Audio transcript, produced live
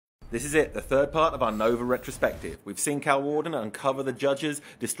This is it, the third part of our Nova retrospective. We've seen Cal Warden uncover the judges,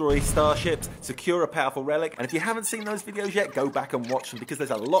 destroy starships, secure a powerful relic, and if you haven't seen those videos yet, go back and watch them because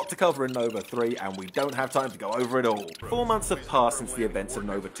there's a lot to cover in Nova 3 and we don't have time to go over it all. 4 months have passed since the events of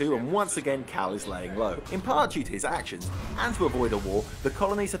Nova 2 and once again Cal is laying low. In part due to his actions, and to avoid a war, the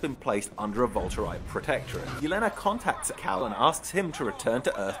colonies have been placed under a Volterite protectorate. Yelena contacts Cal and asks him to return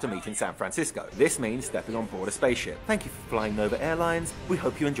to Earth to meet in San Francisco. This means stepping on board a spaceship. Thank you for flying Nova Airlines, we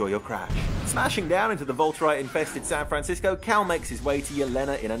hope you enjoy your crash. Smashing down into the Volterite-infested San Francisco, Cal makes his way to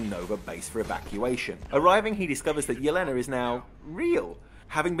Yelena in a Nova base for evacuation. Arriving, he discovers that Yelena is now real,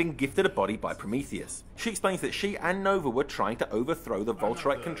 having been gifted a body by Prometheus. She explains that she and Nova were trying to overthrow the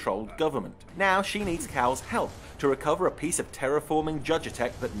Volterite-controlled government. Now she needs Cal's help to recover a piece of terraforming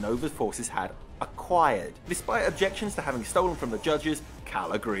Judgetech that Nova's forces had acquired. Despite objections to having stolen from the judges,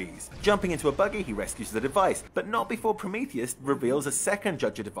 Cal agrees. Jumping into a buggy, he rescues the device, but not before Prometheus reveals a second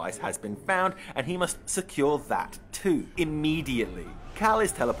Judger device has been found and he must secure that too, immediately. Cal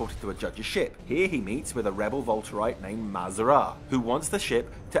is teleported to a Judge's ship. Here he meets with a rebel Volterite named Maz-Ra, who wants the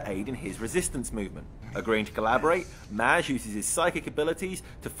ship to aid in his resistance movement. Agreeing to collaborate, Maz uses his psychic abilities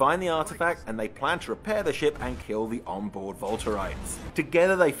to find the artifact and they plan to repair the ship and kill the onboard Volterites.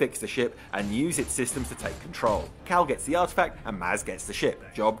 Together they fix the ship and use its systems to take control. Cal gets the artifact and Maz gets the ship.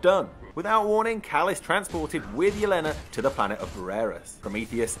 Job done. Without warning, Cal is transported with Yelena to the planet of Bereras.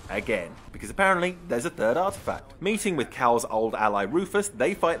 Prometheus again, because apparently there's a third artifact. Meeting with Cal's old ally Rufus,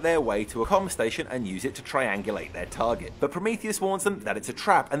 they fight their way to a comm station and use it to triangulate their target. But Prometheus warns them that it's a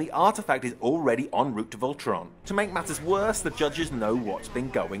trap and the artifact is already en route to Voltron. To make matters worse, the judges know what's been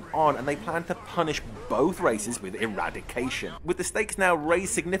going on and they plan to punish both races with eradication. With the stakes now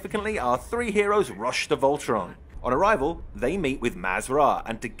raised significantly, our three heroes rush to Voltron. On arrival, they meet with Maz-Ra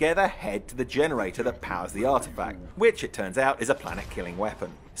and together head to the generator that powers the artifact, which it turns out is a planet-killing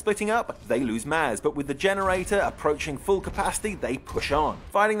weapon. Splitting up, they lose Maz, but with the generator approaching full capacity, they push on.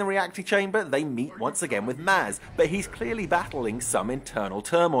 Finding the reactor chamber, they meet once again with Maz, but he's clearly battling some internal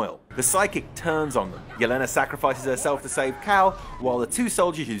turmoil. The psychic turns on them. Yelena sacrifices herself to save Cal, while the two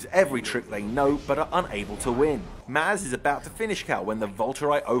soldiers use every trick they know but are unable to win. Maz is about to finish Cal when the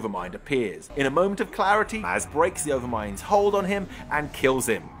Volterite Overmind appears. In a moment of clarity, Maz breaks the Overmind's hold on him and kills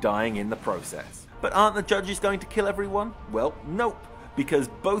him, dying in the process. But aren't the judges going to kill everyone? Well, nope, because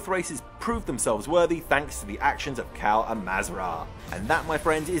both races proved themselves worthy thanks to the actions of Cal and Maz-Ra. And that, my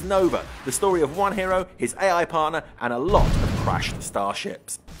friends, is Nova, the story of one hero, his AI partner, and a lot of crashed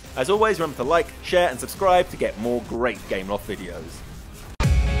starships. As always, remember to like, share, and subscribe to get more great Gameloft videos.